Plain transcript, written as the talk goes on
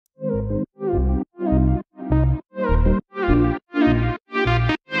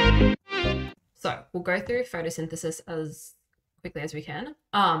we'll go through photosynthesis as quickly as we can.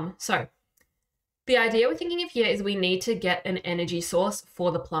 So the idea we're thinking of here is we need to get an energy source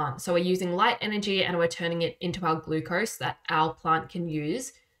for the plant. So we're using light energy and we're turning it into our glucose that our plant can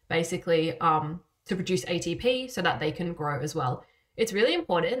use basically to produce ATP so that they can grow as well. It's really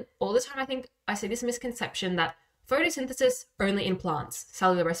important. All the time I think I see this misconception that photosynthesis only in plants,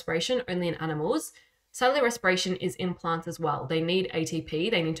 cellular respiration only in animals. Cellular respiration is in plants as well. They need ATP,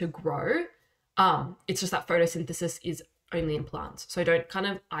 they need to grow. It's just that photosynthesis is only in plants. So don't kind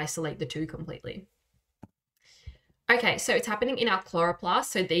of isolate the two completely. Okay, so it's happening in our chloroplasts.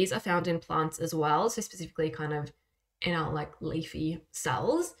 So these are found in plants as well. So specifically kind of in our like leafy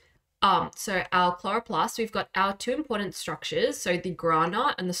cells. So our chloroplasts, we've got our two important structures. So the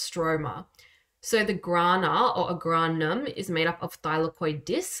grana and the stroma. So the grana or a granum is made up of thylakoid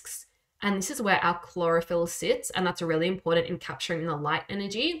discs. And this is where our chlorophyll sits. And that's really important in capturing the light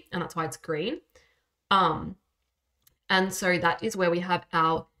energy. And that's why it's green. And so that is where we have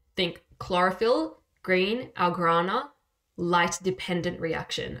our, think chlorophyll, green, our grana, light-dependent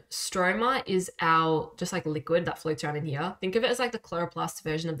reaction. Stroma is our, just like liquid that floats around in here. Think of it as like the chloroplast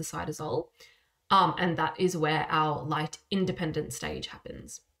version of the cytosol. And that is where our light-independent stage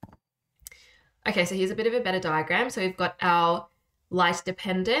happens. Okay, so here's a bit of a better diagram. So we've got our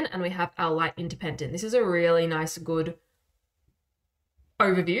light-dependent and we have our light-independent. This is a really nice, good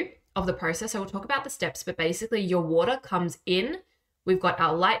overview of the process. So we'll talk about the steps, but basically your water comes in. We've got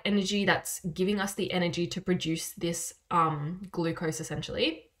our light energy that's giving us the energy to produce this glucose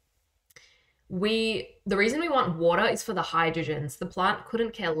essentially. The reason we want water is for the hydrogens. The plant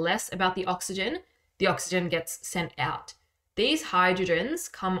couldn't care less about the oxygen. The oxygen gets sent out. These hydrogens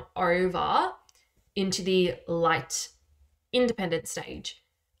come over into the light independent stage.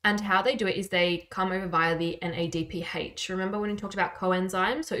 And how they do it is they come over via the NADPH. Remember when we talked about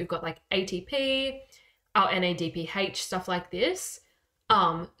coenzymes? So we've got like ATP, our NADPH, stuff like this.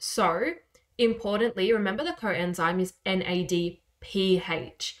 So importantly, remember the coenzyme is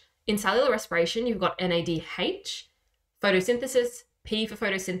NADPH. In cellular respiration, you've got NADH, photosynthesis, P for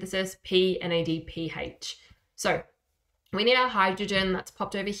photosynthesis, P, NADPH. So we need our hydrogen that's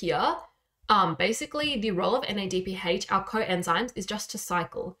popped over here. Basically, the role of NADPH, our coenzymes, is just to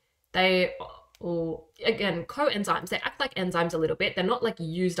cycle. Again, coenzymes, they act like enzymes a little bit. They're not like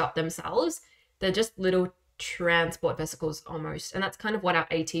used up themselves. They're just little transport vesicles almost. And that's kind of what our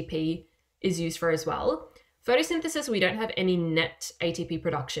ATP is used for as well. Photosynthesis, we don't have any net ATP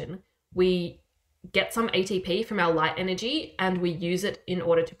production. We get some ATP from our light energy and we use it in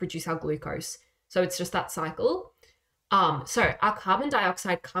order to produce our glucose. So it's just that cycle. So our carbon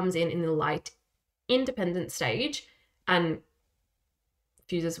dioxide comes in the light independent stage and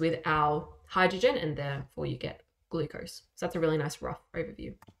fuses with our hydrogen, and therefore you get glucose. So that's a really nice rough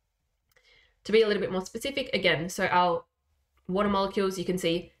overview. To be a little bit more specific, again, so our water molecules, you can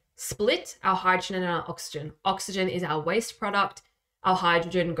see, split our hydrogen and our oxygen. Oxygen is our waste product. Our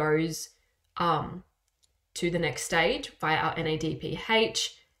hydrogen goes to the next stage via our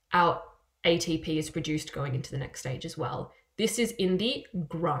NADPH. Our ATP is produced going into the next stage as well. This is in the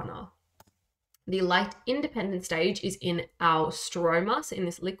grana. The light independent stage is in our stroma, so in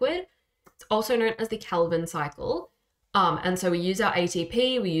this liquid. It's also known as the Calvin cycle. And so we use our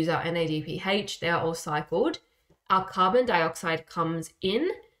ATP, we use our NADPH, they are all cycled. Our carbon dioxide comes in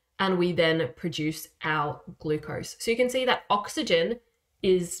and we then produce our glucose. So you can see that oxygen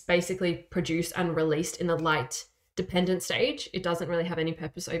is basically produced and released in the light dependent stage. It doesn't really have any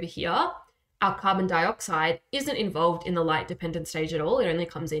purpose over here. Our carbon dioxide isn't involved in the light dependent stage at all. It only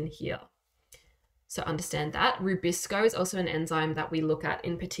comes in here. So understand that. Rubisco is also an enzyme that we look at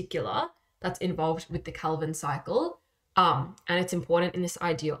in particular that's involved with the Calvin cycle. And it's important in this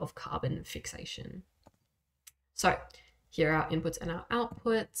idea of carbon fixation. So here are our inputs and our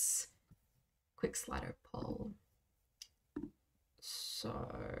outputs. Quick Slido poll. So,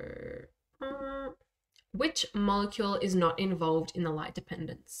 which molecule is not involved in the light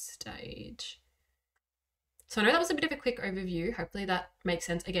dependent stage? So I know that was a bit of a quick overview. Hopefully that makes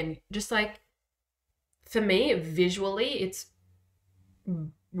sense. Again, just like for me, visually, it's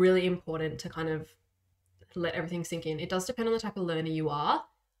really important to kind of let everything sink in. It does depend on the type of learner you are.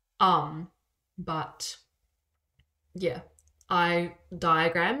 But yeah,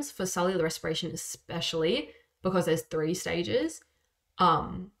 diagrams for cellular respiration especially, because there's 3 stages,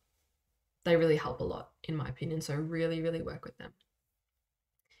 they really help a lot in my opinion. So really, really work with them.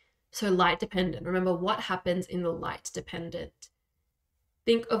 So light dependent, remember what happens in the light dependent.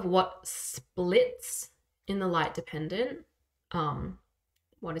 Think of what splits in the light dependent,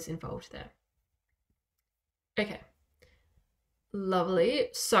 what is involved there. Okay, Lovely.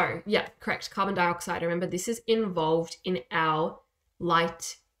 So yeah, correct. Carbon dioxide. Remember, this is involved in our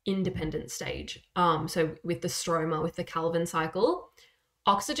light independent stage. So with the stroma, with the Calvin cycle,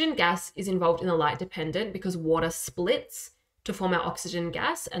 oxygen gas is involved in the light dependent because water splits to form our oxygen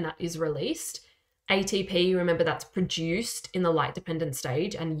gas and that is released. ATP, remember, that's produced in the light dependent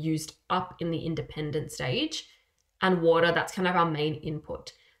stage and used up in the independent stage. And water, that's kind of our main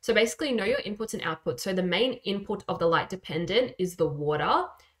input. So basically know your inputs and outputs. So the main input of the light dependent is the water,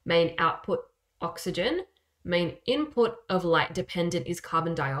 main output oxygen, main input of light dependent is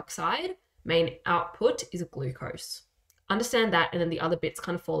carbon dioxide, main output is glucose. Understand that, and then the other bits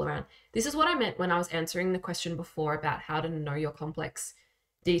kind of fall around. This is what I meant when I was answering the question before about how to know your complex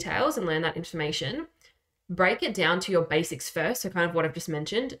details and learn that information. Break it down to your basics first, so kind of what I've just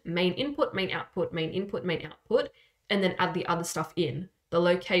mentioned, main input, main output, main input, main output, and then add the other stuff in, the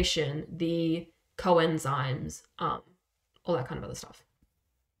location, the coenzymes, all that kind of other stuff.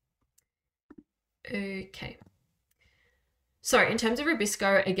 Okay. So in terms of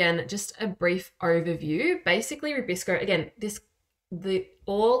Rubisco, again, just a brief overview. Basically, Rubisco, again,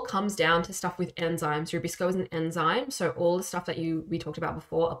 all comes down to stuff with enzymes. Rubisco is an enzyme, so all the stuff that we talked about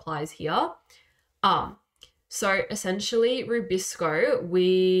before applies here. So essentially,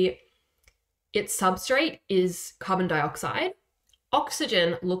 Rubisco, its substrate is carbon dioxide.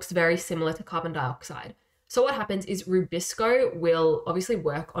 Oxygen looks very similar to carbon dioxide. So what happens is Rubisco will obviously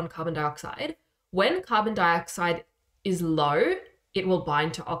work on carbon dioxide. When carbon dioxide is low, it will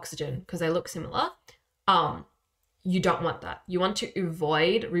bind to oxygen because they look similar. You don't want that. You want to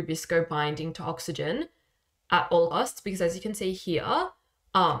avoid Rubisco binding to oxygen at all costs because, as you can see here,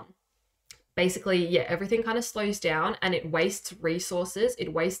 basically, yeah, everything kind of slows down and it wastes resources,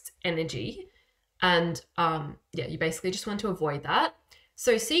 it wastes energy. And yeah, you basically just want to avoid that.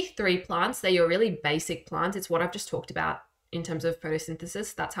 So C3 plants, they're your really basic plants. It's what I've just talked about in terms of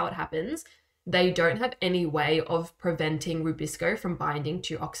photosynthesis. That's how it happens. They don't have any way of preventing Rubisco from binding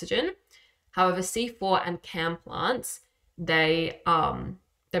to oxygen. However, C4 and CAM plants, they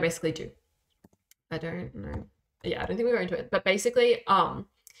basically do. I don't know. Yeah, I don't think we'll go into it. But basically,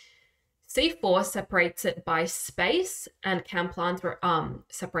 C4 separates it by space and CAM plants were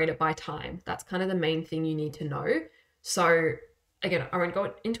separated by time. That's kind of the main thing you need to know. So again, I won't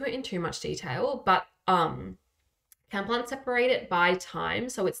go into it in too much detail, but CAM plants separate it by time.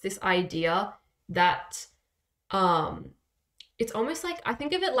 So it's this idea that it's almost like, I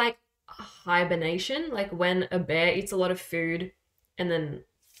think of it like hibernation, like when a bear eats a lot of food and then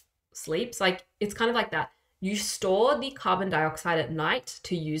sleeps. Like it's kind of like that. You store the carbon dioxide at night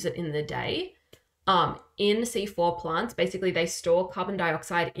to use it in the day. In C4 plants, basically they store carbon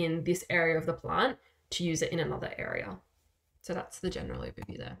dioxide in this area of the plant to use it in another area. So that's the general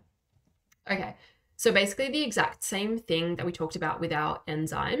overview there. Okay, so basically the exact same thing that we talked about with our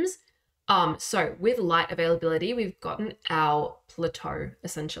enzymes. So with light availability, we've gotten our plateau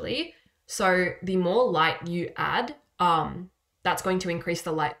essentially. So the more light you add, that's going to increase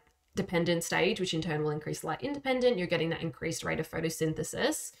the light dependent stage, which in turn will increase light independent. You're getting that increased rate of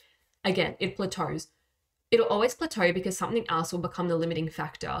photosynthesis. Again, it plateaus. It'll always plateau because something else will become the limiting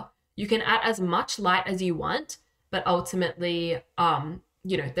factor. You can add as much light as you want, but ultimately,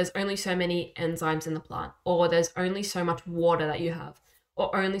 there's only so many enzymes in the plant, or there's only so much water that you have,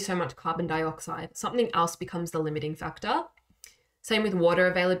 or only so much carbon dioxide. Something else becomes the limiting factor. Same with water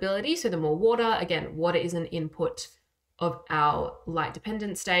availability. So the more water, again, water is an input of our light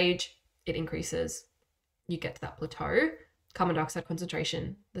dependent stage. It increases. You get to that plateau. Carbon dioxide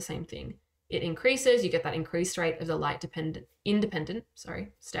concentration, the same thing. It increases. You get that increased rate of the light independent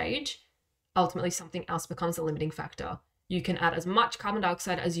stage. Ultimately, something else becomes the limiting factor. You can add as much carbon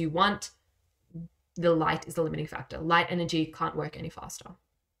dioxide as you want. The light is the limiting factor. Light energy can't work any faster.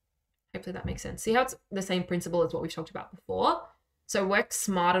 Hopefully that makes sense. See how it's the same principle as what we've talked about before? So work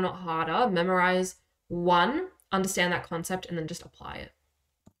smarter, not harder. Memorize one, understand that concept, and then just apply it.